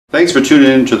Thanks for tuning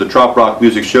in to the Trop Rock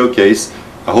Music Showcase.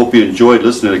 I hope you enjoyed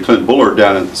listening to Clint Bullard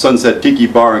down at the Sunset Tiki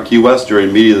Bar in Key West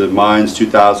during Media of the Minds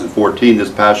 2014 this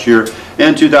past year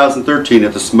and 2013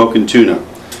 at the Smokin' Tuna.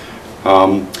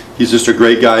 He's just a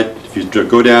great guy. If you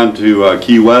go down to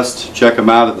Key West, check him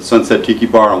out at the Sunset Tiki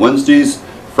Bar on Wednesdays,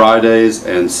 Fridays,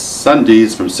 and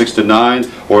Sundays from 6 to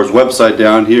 9, or his website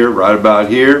down here, right about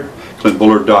here,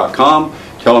 clintbullard.com.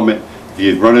 Tell him, if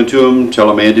you run into him,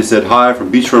 tell him Andy said hi from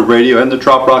Beachfront Radio and the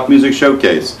Trop Rock Music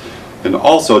Showcase. And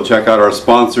also check out our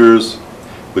sponsors,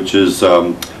 which is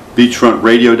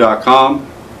beachfrontradio.com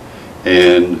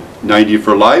and 90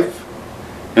 for Life,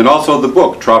 and also the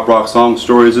book, Trop Rock Songs,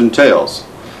 Stories, and Tales.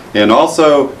 And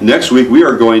also, next week we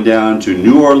are going down to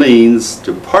New Orleans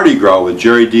to Party Gras with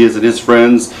Jerry Diaz and his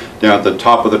friends down at the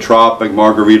top of the Trop, like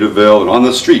Margaritaville, and on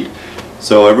the street.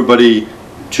 So everybody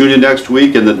tune in next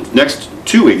week, and the next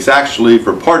 2 weeks actually,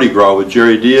 for Party Gras with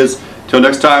Jerry Diaz. Till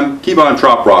next time, keep on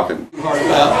Trop rocking.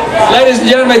 Ladies and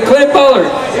gentlemen, Clint Bullard.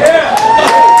 Yeah.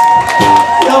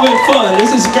 Y'all been fun.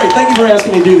 This is great. Thank you for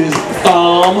asking me to do this.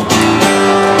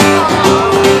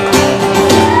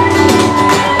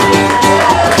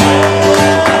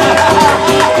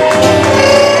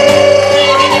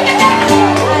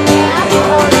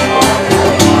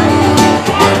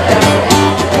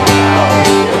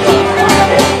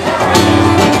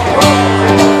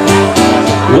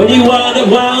 When you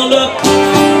wound up,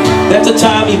 that's the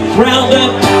time you round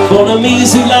up. For the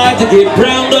me's who like to get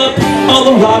browned up on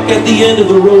the rock at the end of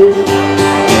the road.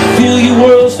 Feel your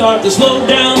world start to slow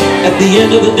down. At the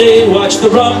end of the day, watch the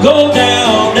rum go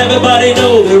down. Everybody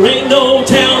know there ain't no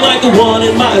town like the one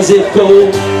in my zip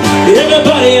code.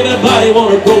 Everybody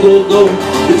wanna go, go, go.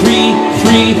 The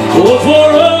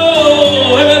 3-3-0-4-0.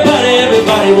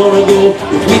 Everybody wanna go.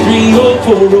 The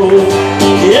 3-3-0-4-0.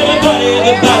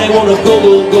 Everybody wanna go,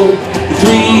 go, go. The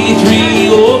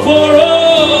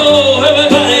 3-3-0-4-0.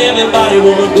 Everybody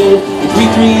wanna go. The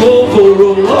 3-3-0-4-0.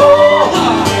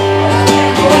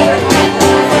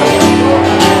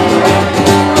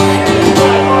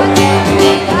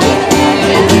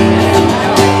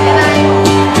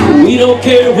 We don't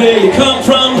care where you come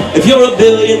from, if you're a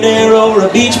billionaire or a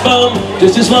beach bum,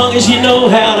 just as long as you know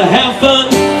how to have fun,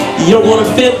 you're gonna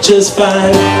fit just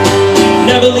fine.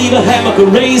 Never leave a hammock or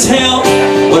raise hell,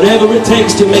 whatever it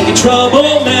takes to make your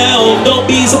trouble melt. Don't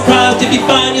be surprised if you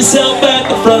find yourself at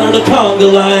the front of the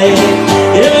conga line.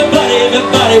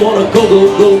 Everybody wanna go, go,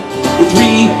 go. The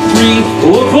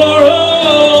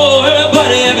 3-3-0-4-0.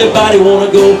 Everybody wanna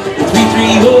go. The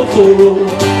 3-3-0-4-0.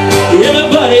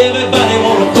 Everybody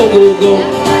wanna go, go, go. The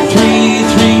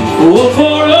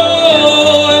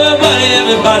 3-3-0-4-0.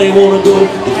 Everybody wanna go.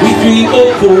 The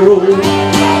 3-3-0-4-0.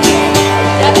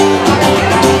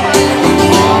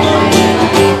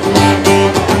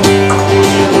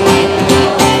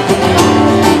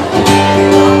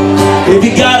 If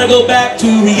you gotta go back to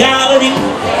reality,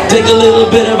 take a little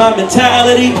bit of our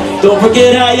mentality. Don't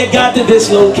forget how you got to this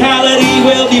locality.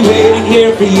 We'll be waiting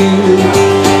here for you.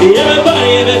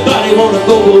 Everybody wanna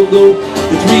go, go, go.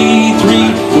 The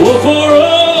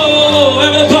 3-3-0-4-0.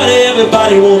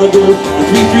 Everybody wanna go. The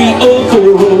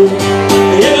 3-3-0-4-0.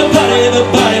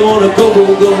 Everybody wanna go, go,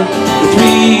 go. The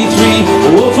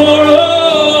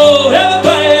 3-3-0-4-0.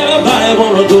 Everybody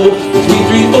wanna go. The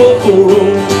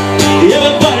 3-3-0-4-0.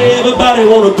 Everybody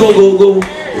wanna go, go, go. The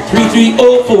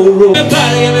 3-3-0-4-0.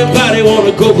 Everybody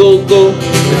wanna go, go, go.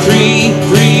 The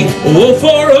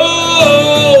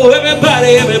 3-3-0-4-0.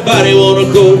 Everybody wanna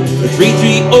go. The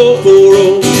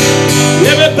 3-3-0-4-0.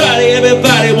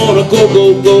 Everybody wanna go,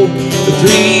 go, go. The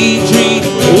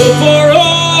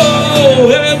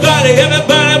 3-3-0-4-0. Everybody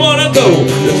wanna go.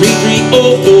 The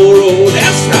 3-3-0-4-0.